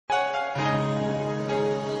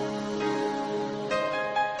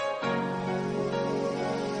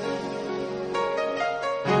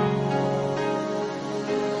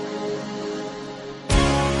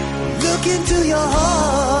into your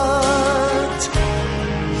heart,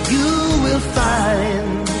 you will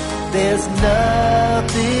find there's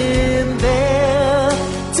nothing there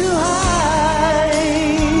to hide.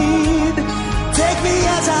 Take me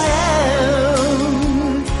as I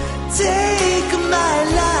am, take my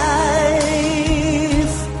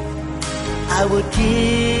life. I would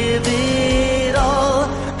give it all,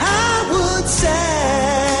 I would sacrifice.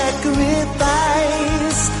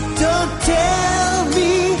 Don't tell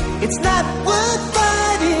me it's not worth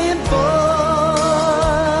fighting for.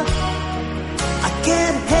 I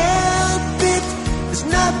can't help it, there's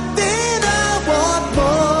nothing I want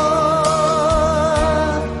more.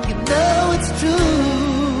 You know it's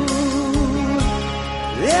true,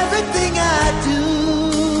 everything I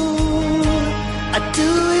do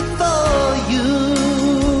it for you.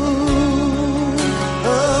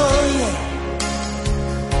 Oh yeah.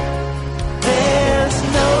 There's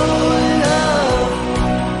no love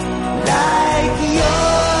like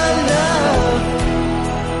your love,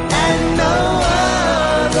 and no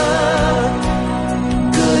other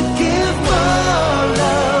could give more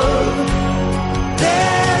love.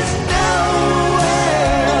 There's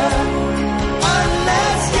nowhere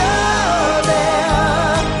unless you're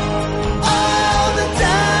there all the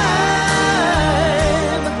time,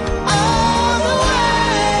 all the way.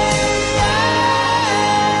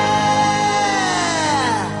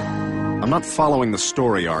 Yeah. I'm not following the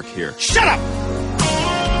story arc here. Shut up!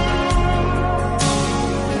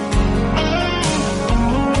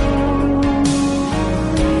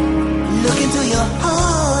 Look into your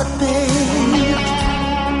heart, babe.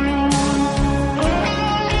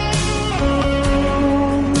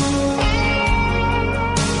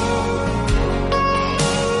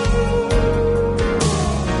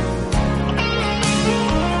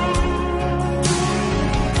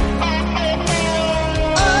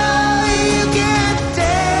 Oh, you can't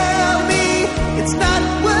tell me it's not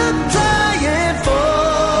worth trying for.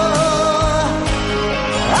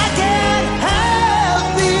 I can't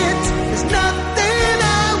help it, there's nothing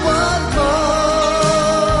I want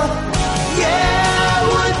more. Yeah, I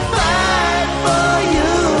would fight for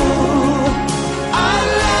you, I'd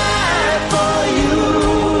lie for you,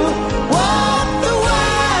 walk the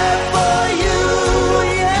wire for you,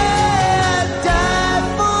 yeah, die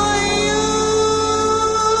for you.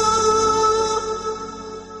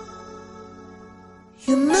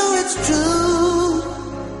 You know it's true.